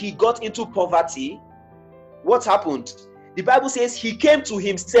when he got into poverty, what happened? The Bible says he came to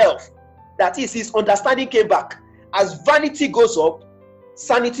himself. That is, his understanding came back. As vanity goes up,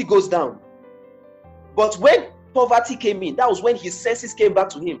 sanity goes down. But when poverty came in, that was when his senses came back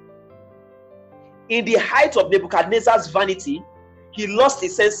to him. In the height of Nebuchadnezzar's vanity, he lost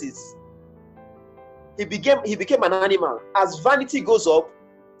his senses. He became an animal. As vanity goes up,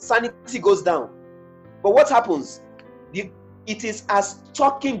 sanity goes down. But what happens? It is as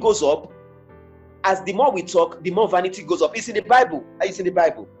talking goes up, as the more we talk, the more vanity goes up. It's in the Bible. It's in the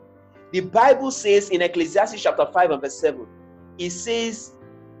Bible. The Bible says in Ecclesiastes chapter 5 and verse 7, it says,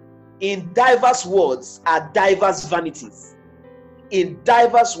 in diverse words are diverse vanities. In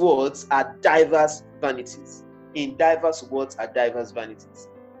diverse words are diverse vanities. In diverse words are diverse vanities.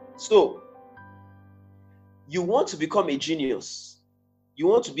 So, you want to become a genius. You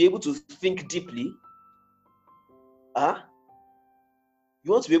want to be able to think deeply.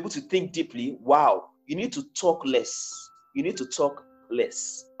 You want to be able to think deeply. Wow. You need to talk less. You need to talk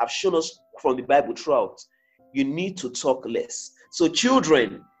less. I've shown us from the Bible throughout. You need to talk less. So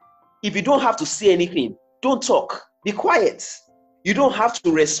children, if you don't have to say anything, don't talk. Be quiet. You don't have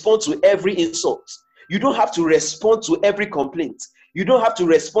to respond to every insult. You don't have to respond to every complaint. You don't have to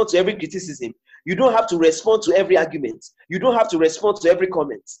respond to every criticism. You don't have to respond to every argument. You don't have to respond to every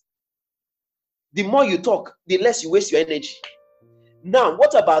comment. The more you talk, the less you waste your energy. Now,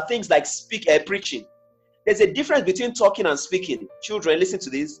 what about things like preaching? There's a difference between talking and speaking. Children, listen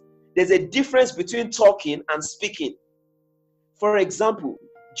to this. There's a difference between talking and speaking. For example,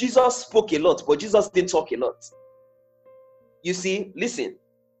 Jesus spoke a lot, but Jesus didn't talk a lot. You see, listen.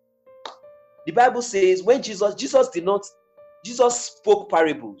 The Bible says when Jesus spoke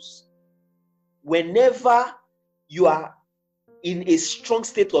parables. Whenever you are in a strong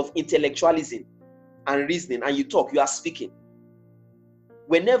state of intellectualism and reasoning and you talk, you are speaking.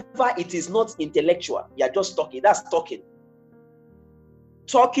 Whenever it is not intellectual, you are just talking. That's talking.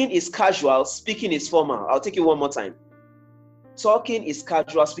 Talking is casual, speaking is formal. I'll take it one more time. Talking is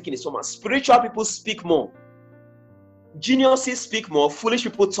casual, speaking is formal. Spiritual people speak more. Geniuses speak more. Foolish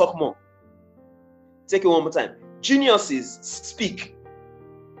people talk more. Take it one more time. Geniuses speak.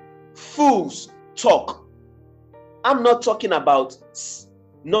 Fools talk. I'm not talking about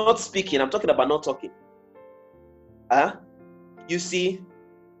not speaking. I'm talking about not talking. You see,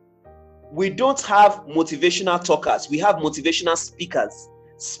 we don't have motivational talkers. We have motivational speakers.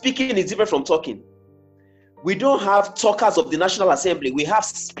 Speaking is different from talking. We don't have talkers of the National Assembly. We have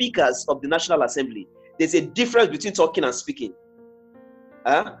speakers of the National Assembly. There's a difference between talking and speaking.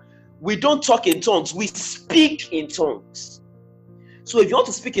 We don't talk in tongues. We speak in tongues. So if you want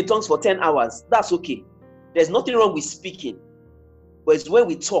to speak in tongues for 10 hours, that's okay. There's nothing wrong with speaking. But it's when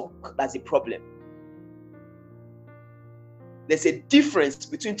we talk that's a problem. There's a difference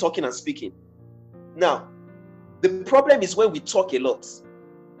between talking and speaking. Now, the problem is when we talk a lot.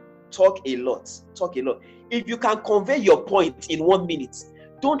 Talk a lot. Talk a lot. If you can convey your point in 1 minute,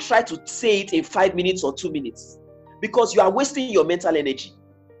 don't try to say it in 5 minutes or 2 minutes. Because you are wasting your mental energy.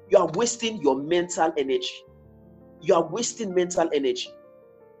 You are wasting your mental energy. You are wasting mental energy.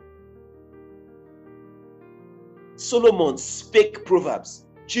 Solomon spake proverbs.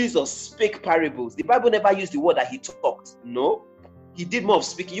 Jesus spake parables. The Bible never used the word that he talked. No. He did more of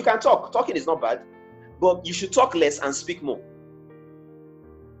speaking. You can talk. Talking is not bad. But you should talk less and speak more.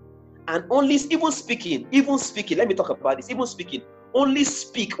 And even speaking, let me talk about this. Even speaking, only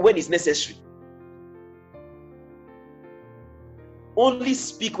speak when it's necessary. Only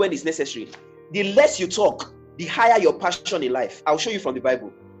speak when it's necessary. The less you talk, the higher your passion in life. I'll show you from the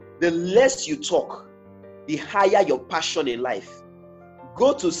Bible. The less you talk, the higher your passion in life.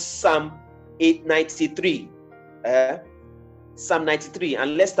 Go to Psalm 893. Psalm 93,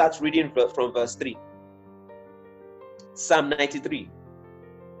 and let's start reading from verse 3. Psalm 93.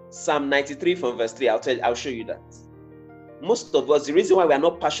 Psalm 93 from verse 3. I'll show you that. Most of us, the reason why we are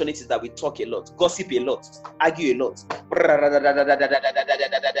not passionate is that we talk a lot, gossip a lot, argue a lot.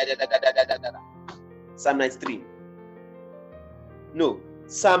 Psalm 93. No,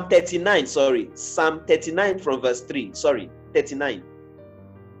 Psalm 39, sorry. Psalm 39 from verse 3. Sorry, 39.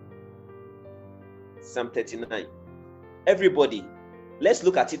 Psalm 39. Everybody, let's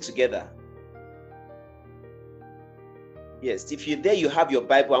look at it together. Yes, if you're there, you have your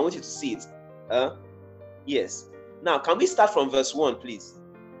Bible. I want you to see it. Yes. Now, can we start from verse 1, please?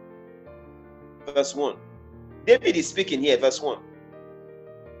 Verse 1. David is speaking here, verse 1.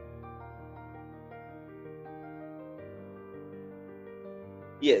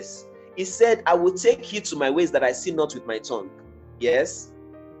 Yes. He said, I will take heed to my ways that I sin not with my tongue. Yes.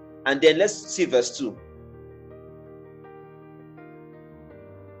 And then let's see verse 2.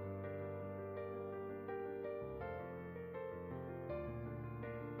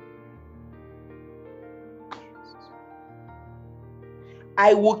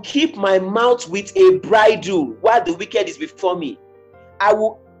 I will keep my mouth with a bridle while the wicked is before me.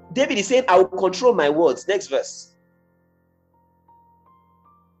 David is saying, I will control my words. Next verse.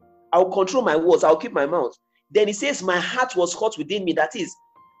 I will control my words. I will keep my mouth. Then he says, my heart was hot within me. That is,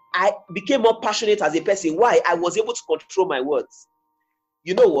 I became more passionate as a person. Why? I was able to control my words.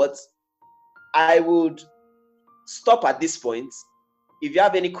 You know what? I would stop at this point. If you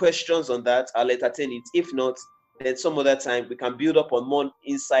have any questions on that, I'll entertain it. If not, then some other time we can build up on more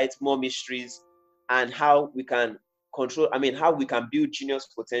insights, more mysteries, and how we can control, how we can build genius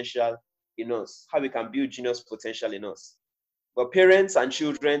potential in us. How we can build genius potential in us. But parents and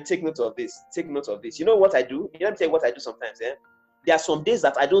children, take note of this. Take note of this. You know what I do? Let me tell you what I do sometimes. There are some days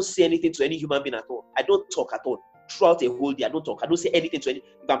that I don't say anything to any human being at all. I don't talk at all. Throughout a whole day, I don't talk. I don't say anything to any.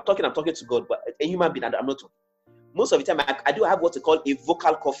 If I'm talking to God, but a human being, I'm not talking. Most of the time, I do have what they call a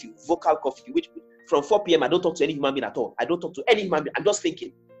vocal curfew. Vocal curfew, which from 4 p.m., I don't talk to any human being at all. I don't talk to any human being. I'm just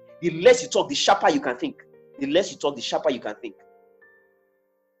thinking. The less you talk, the sharper you can think. The less you talk, the sharper you can think.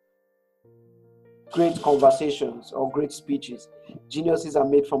 Great conversations or great speeches. Geniuses are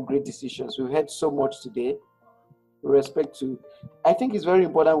made from great decisions. We've heard so much today with respect to, I think it's very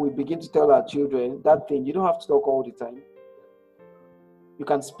important we begin to tell our children that thing. You don't have to talk all the time. You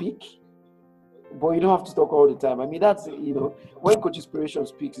can speak, but you don't have to talk all the time. That's, when Coach Inspiration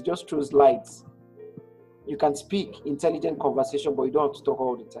speaks, it just throws lights. You can speak intelligent conversation, but you don't have to talk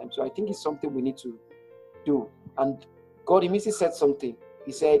all the time. So I think it's something we need to do. And God immediately said something.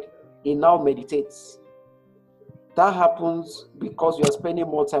 He said, he now meditates. That happens because you are spending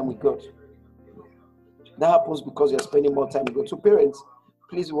more time with God. That happens because you are spending more time with God. So parents,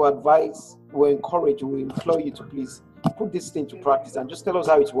 please, we advise, we encourage, we implore you to please put this thing to practice and just tell us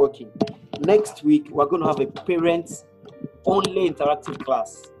how it's working. Next week, we're going to have a parents-only interactive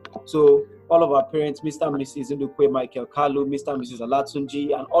class. So all of our parents, Mr. and Mrs. Ndukwe, Michael Kalu, Mr. and Mrs.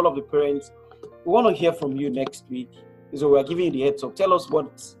 Alatunji, and all of the parents, we want to hear from you next week. So we're giving you the heads up. Tell us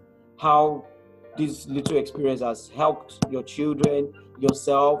how this little experience has helped your children,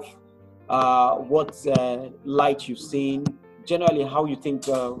 yourself, what light you've seen, generally how you think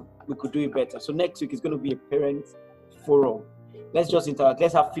we could do it better. So next week is going to be a parent forum. Let's just interact,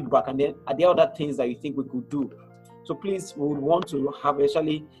 let's have feedback, and then are there other things that you think we could do? So please, we would want to have,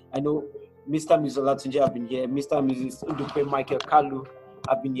 actually, I know Mr. and Mrs. Olatunji have been here, Mr. and Mrs. Ndukwe, Michael Kalu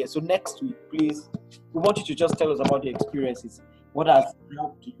have been here. So next week, please, we want you to just tell us about the experiences. What has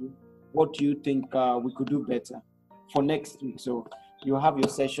helped you? What do you think we could do better for next week? So you have your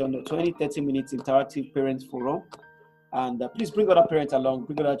session, 20-30 minutes interactive parents forum. And please bring other parents along,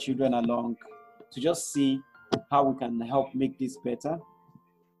 bring other children along to just see how we can help make this better.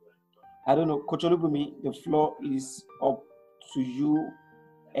 I don't know, Coach Olubumi, the floor is up to you.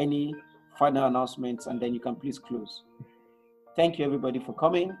 Any final announcements, and then you can please close. Thank you, everybody, for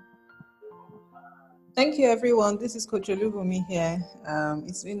coming. Thank you, everyone. This is Coach Olubumi here.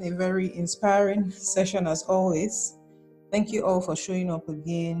 It's been a very inspiring session as always. Thank you all for showing up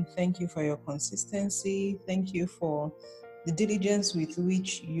again. Thank you for your consistency. Thank you for the diligence with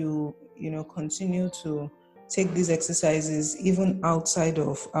which you continue to take these exercises even outside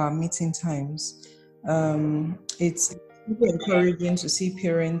of our meeting times. It's really encouraging to see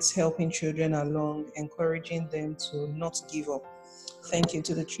parents helping children along, encouraging them to not give up. Thank you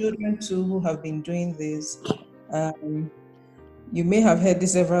to the children too who have been doing this. You may have heard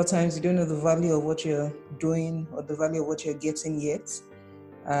this several times. You don't know the value of what you're doing or the value of what you're getting yet.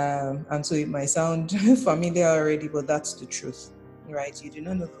 And so it might sound familiar already, but that's the truth, right? You do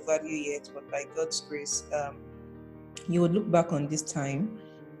not know the value yet, but by God's grace, you would look back on this time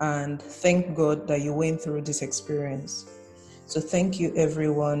and thank God that you went through this experience. So thank you,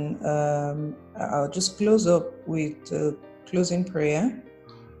 everyone. I'll just close up with a closing prayer,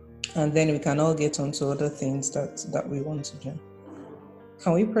 and then we can all get on to other things that we want to do.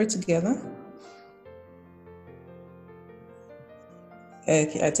 Can we pray together?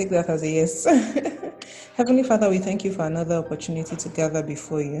 Okay, I take that as a yes. Heavenly Father, we thank you for another opportunity to gather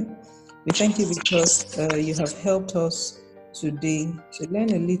before you. We thank you because you have helped us today to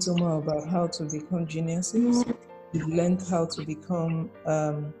learn a little more about how to become geniuses. We've learned how to become,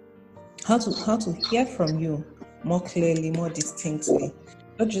 how to hear from you more clearly, more distinctly.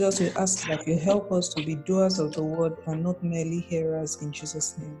 Lord Jesus, we ask that you help us to be doers of the word and not merely hearers, in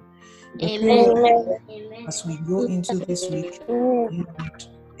Jesus' name. Amen. As we go into this week, Lord,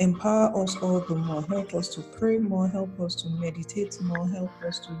 empower us all the more. Help us to pray more. Help us to meditate more. Help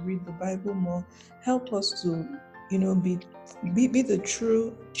us to read the Bible more. Help us to, be the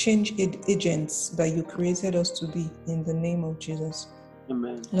true change agents that you created us to be, in the name of Jesus.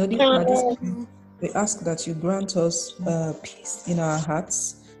 Amen. Lord, We ask that you grant us peace in our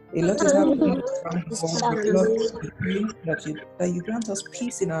hearts. A lot is happening around the world, but Lord, we pray that you grant us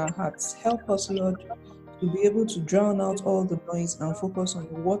peace in our hearts. Help us, Lord, to be able to drown out all the noise and focus on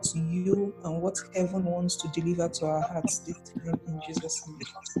what you and what heaven wants to deliver to our hearts this time in Jesus'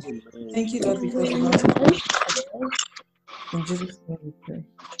 name. Thank you, Lord, because you answered us. In Jesus' name we pray.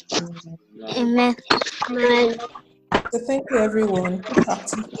 Amen. Amen. So thank you, everyone, for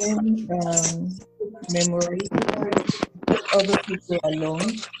practicing memorizing with other people along.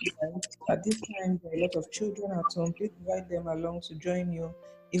 Right? At this time, there are a lot of children at home. Please invite them along to join you,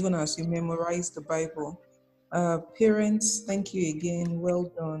 even as you memorize the Bible. Parents, thank you again.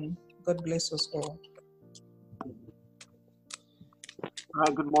 Well done. God bless us all.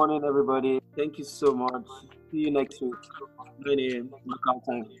 Hi, good morning, everybody. Thank you so much. See you next week. 9 a.m. local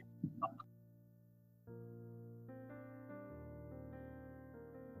time.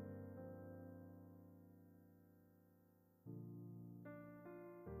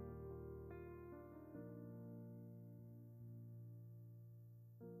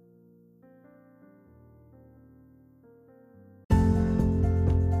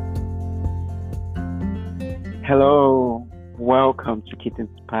 Hello, welcome to Kid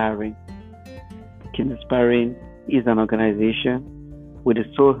Inspiring. Kid Inspiring is an organization with the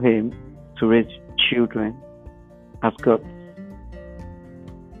sole aim to raise children as God.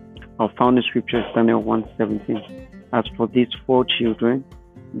 Our founding scripture is Daniel 1:17. As for these 4 children,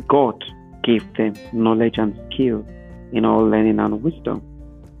 God gave them knowledge and skill in all learning and wisdom.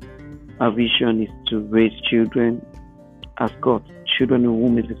 Our vision is to raise children as God, children in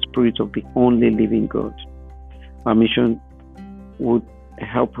whom is the spirit of the only living God. Our mission would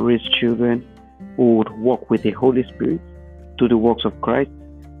help raise children who would walk with the Holy Spirit, do the works of Christ,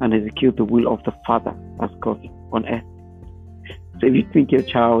 and execute the will of the Father as God on earth. So if you think your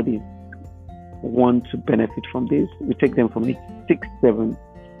child is want to benefit from this, we take them from age 6, 7,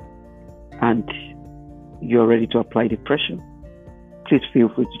 and you're ready to apply the pressure. Please feel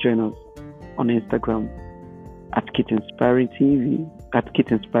free to join us on Instagram at Kid Inspiring TV, at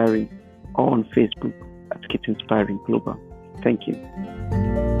Kid Inspiring, or on Facebook at Kid Inspiring Global. Thank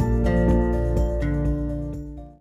you.